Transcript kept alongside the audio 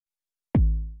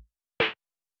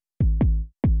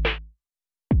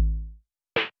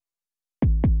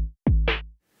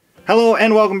Hello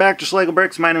and welcome back to Schlegel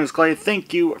Bricks. My name is Clay.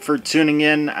 Thank you for tuning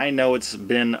in. I know it's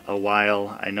been a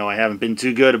while. I know I haven't been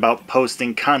too good about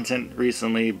posting content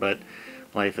recently, but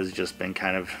life has just been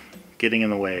kind of getting in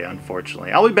the way,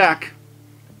 unfortunately. I'll be back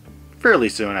fairly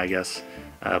soon, I guess,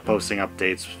 posting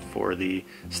updates for the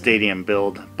stadium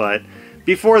build. But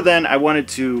before then, I wanted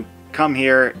to come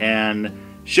here and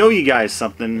show you guys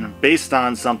something based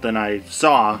on something I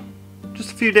saw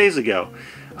just a few days ago.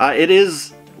 It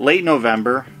is late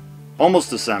November,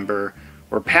 almost December.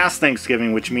 We're past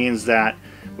Thanksgiving, which means that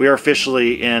we are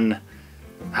officially in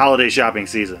holiday shopping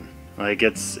season. Like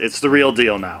it's the real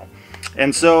deal now.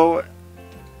 And so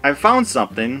I found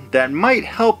something that might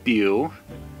help you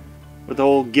with the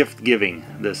whole gift giving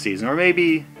this season, or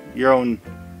maybe your own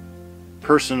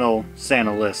personal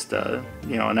Santa list,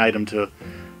 you know, an item to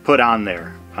put on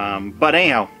there. But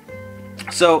anyhow,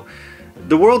 so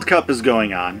the World Cup is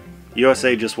going on.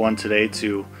 USA just won today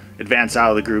to advance out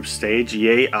of the group stage.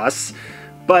 Yay us.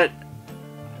 But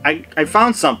I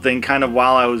found something kind of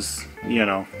while I was, you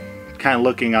know, kind of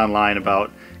looking online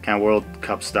about kind of World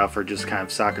Cup stuff or just kind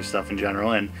of soccer stuff in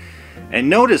general, and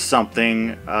noticed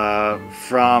something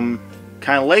from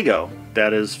kind of Lego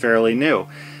that is fairly new.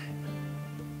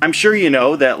 I'm sure you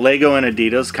know that Lego and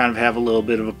Adidas kind of have a little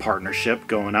bit of a partnership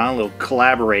going on, a little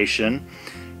collaboration,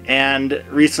 and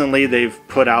recently they've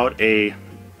put out a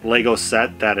Lego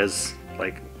set that is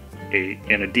like an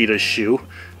Adidas shoe.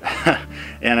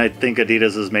 And I think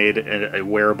Adidas has made a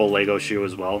wearable Lego shoe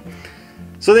as well.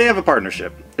 So they have a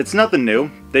partnership. It's nothing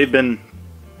new. They've been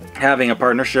having a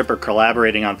partnership or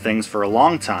collaborating on things for a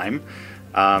long time,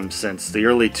 since the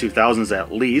early 2000s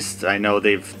at least. I know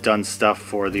they've done stuff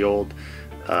for the old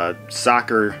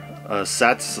soccer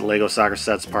sets, Lego soccer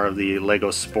sets, part of the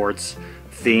Lego sports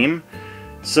theme.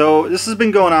 So this has been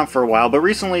going on for a while, but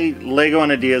recently Lego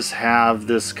and Adidas have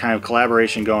this kind of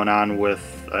collaboration going on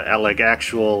with like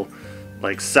actual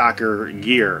like soccer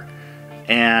gear,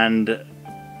 and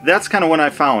that's kind of what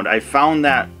I found. I found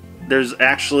that there's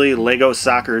actually Lego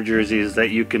soccer jerseys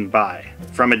that you can buy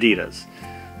from Adidas.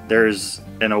 There's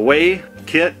an away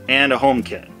kit and a home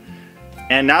kit,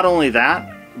 and not only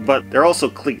that, but they're also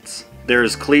cleats.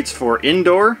 There's cleats for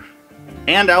indoor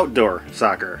and outdoor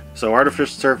soccer, so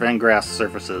artificial turf and grass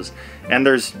surfaces, and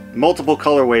there's multiple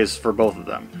colorways for both of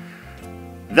them.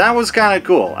 That was kind of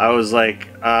cool. I was like,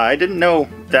 I didn't know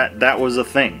that that was a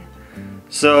thing.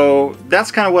 So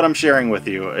that's kind of what I'm sharing with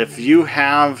you. If you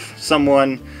have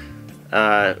someone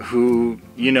who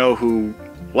you know who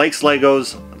likes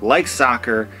Legos, likes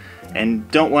soccer, and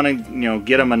don't want to, you know,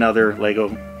 get them another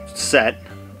Lego set,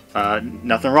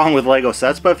 nothing wrong with Lego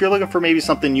sets, but if you're looking for maybe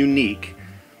something unique,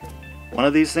 one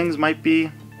of these things might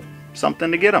be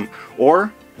something to get them.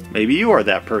 Or maybe you are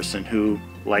that person who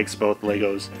likes both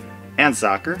Legos and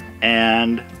soccer,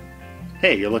 and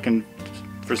hey, you're looking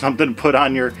for something to put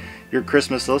on your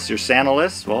Christmas list, your Santa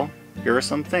list. Well, here are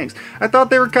some things. I thought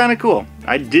they were kind of cool.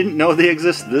 I didn't know they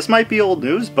existed. This might be old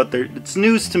news, but it's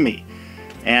news to me,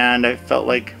 and I felt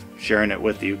like sharing it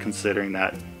with you considering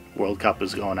that World Cup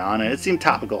is going on and it seemed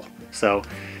topical. So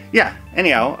yeah,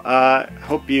 anyhow,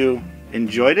 hope you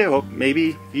enjoyed it. Hope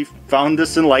maybe you found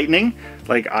this enlightening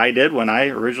like I did when I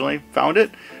originally found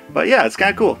it. But yeah, it's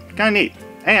kind of cool, kind of neat.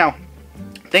 Anyhow,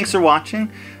 thanks for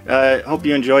watching. Hope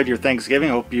you enjoyed your Thanksgiving.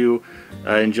 Hope you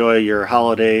enjoy your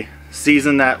holiday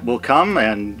season that will come,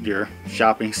 and your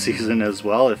shopping season as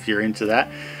well if you're into that.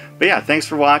 But yeah, thanks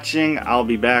for watching. I'll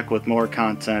be back with more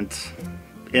content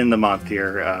in the month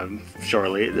here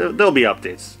shortly. There'll be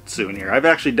updates soon here. I've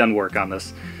actually done work on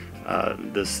this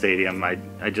this stadium.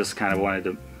 I just kind of wanted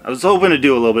to, I was hoping to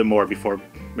do a little bit more before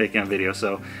making a video,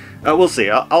 so we'll see.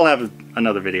 I'll have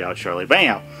another video out shortly. But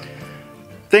anyhow,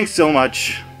 thanks so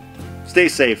much. Stay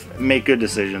safe, make good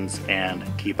decisions, and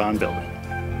keep on building.